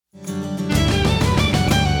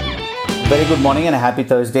Very good morning and a happy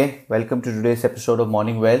Thursday. Welcome to today's episode of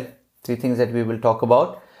Morning Well. Three things that we will talk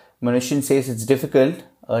about. Mnuchin says it's difficult,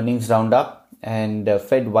 earnings round up, and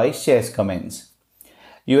Fed Vice Chair's comments.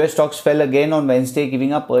 US stocks fell again on Wednesday,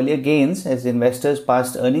 giving up earlier gains as investors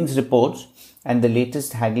passed earnings reports and the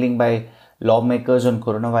latest haggling by lawmakers on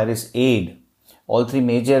coronavirus aid. All three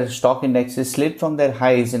major stock indexes slid from their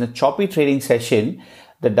highs in a choppy trading session.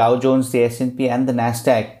 The Dow Jones, the S&P and the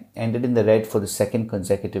Nasdaq ended in the red for the second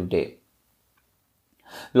consecutive day.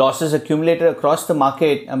 Losses accumulated across the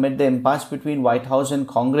market amid the impasse between White House and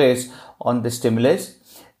Congress on the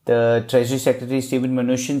stimulus. The Treasury Secretary Steven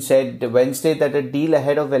Mnuchin said Wednesday that a deal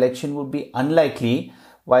ahead of election would be unlikely,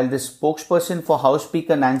 while the spokesperson for House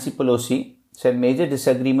Speaker Nancy Pelosi said major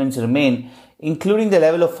disagreements remain, including the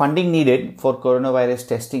level of funding needed for coronavirus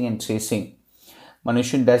testing and tracing.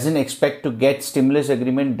 Mnuchin doesn't expect to get stimulus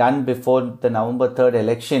agreement done before the November 3rd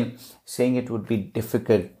election, saying it would be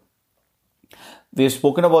difficult. We have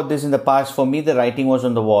spoken about this in the past. For me, the writing was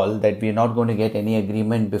on the wall that we are not going to get any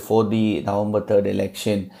agreement before the November 3rd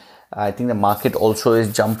election. I think the market also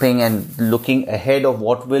is jumping and looking ahead of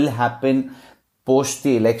what will happen post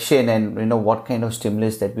the election and what kind of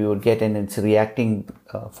stimulus that we would get, and it's reacting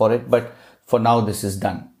for it. But for now, this is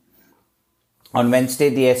done. On Wednesday,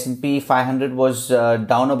 the S&P 500 was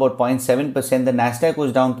down about 0.7%. The Nasdaq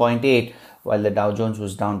was down 0.8%, while the Dow Jones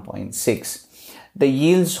was down 0.6%. The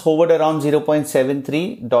yields hovered around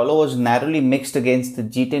 0.73. Dollar was narrowly mixed against the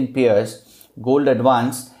G10 peers. Gold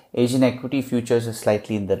advanced. Asian equity futures are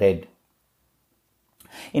slightly in the red.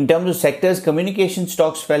 In terms of sectors, communication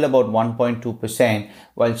stocks fell about 1.2%,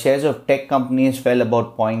 while shares of tech companies fell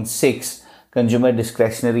about 0.6%. Consumer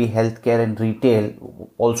discretionary, healthcare and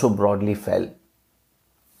retail also broadly fell.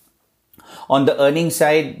 On the earnings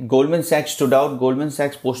side, Goldman Sachs stood out. Goldman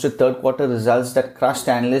Sachs posted third quarter results that crushed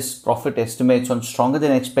analysts' profit estimates on stronger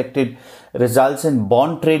than expected results in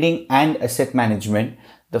bond trading and asset management.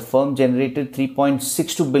 The firm generated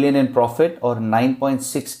 $3.62 billion in profit, or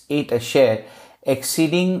 9.68 a share,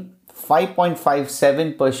 exceeding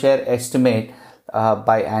 5.57 per share estimate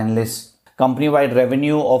by analysts. Company-wide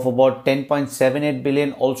revenue of about $10.78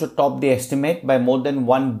 billion also topped the estimate by more than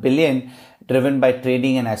 $1 billion, driven by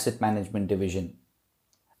trading and asset management division.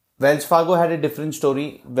 Wells Fargo had a different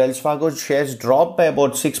story. Wells Fargo's shares dropped by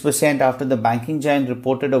about 6% after the banking giant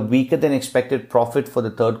reported a weaker than expected profit for the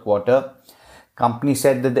third quarter. Company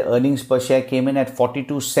said that the earnings per share came in at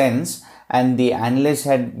 42 cents and the analysts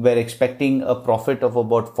were expecting a profit of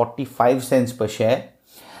about 45 cents per share.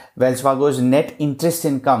 Wells Fargo's net interest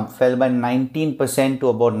income fell by 19% to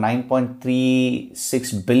about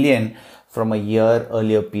 9.36 billion from a year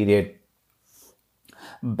earlier period.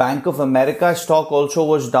 Bank of America stock also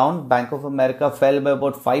was down. Bank of America fell by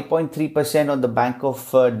about 5.3% on the back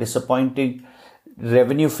of disappointing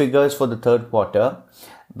revenue figures for the third quarter.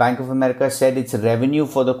 Bank of America said its revenue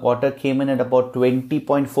for the quarter came in at about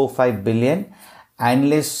 20.45 billion.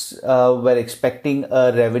 Analysts were expecting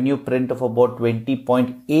a revenue print of about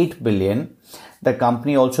 20.8 billion. The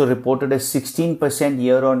company also reported a 16%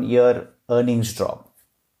 year-on-year earnings drop.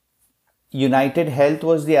 United Health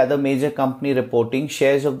was the other major company reporting.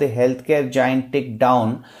 Shares of the healthcare giant ticked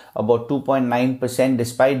down about 2.9%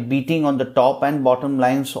 despite beating on the top and bottom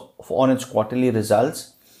lines on its quarterly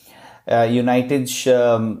results. United's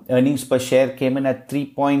earnings per share came in at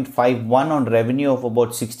 3.51 on revenue of about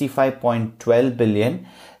 65.12 billion.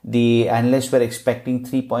 The analysts were expecting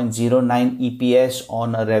 3.09 EPS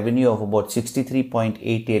on a revenue of about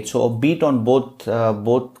 63.88. So a beat on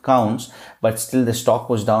both counts, but still the stock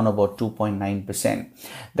was down about 2.9%.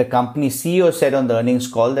 The company CEO said on the earnings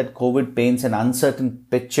call that COVID paints an uncertain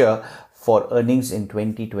picture for earnings in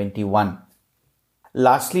 2021.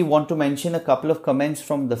 Lastly, want to mention a couple of comments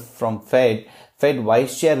from Fed. Fed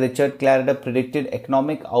Vice Chair Richard Clarida predicted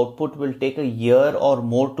economic output will take a year or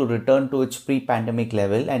more to return to its pre-pandemic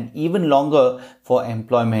level and even longer for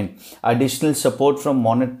employment. Additional support from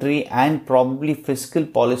monetary and probably fiscal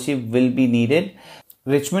policy will be needed.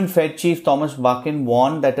 Richmond Fed Chief Thomas Barkin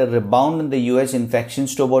warned that a rebound in the US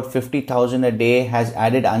infections to about 50,000 a day has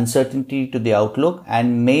added uncertainty to the outlook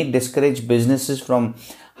and may discourage businesses from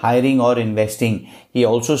hiring or investing. He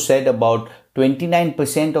also said about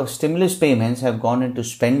 29% of stimulus payments have gone into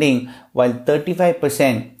spending, while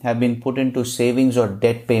 35% have been put into savings or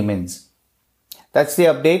debt payments. That's the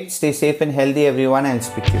update. Stay safe and healthy, everyone. I'll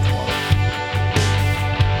speak to you tomorrow.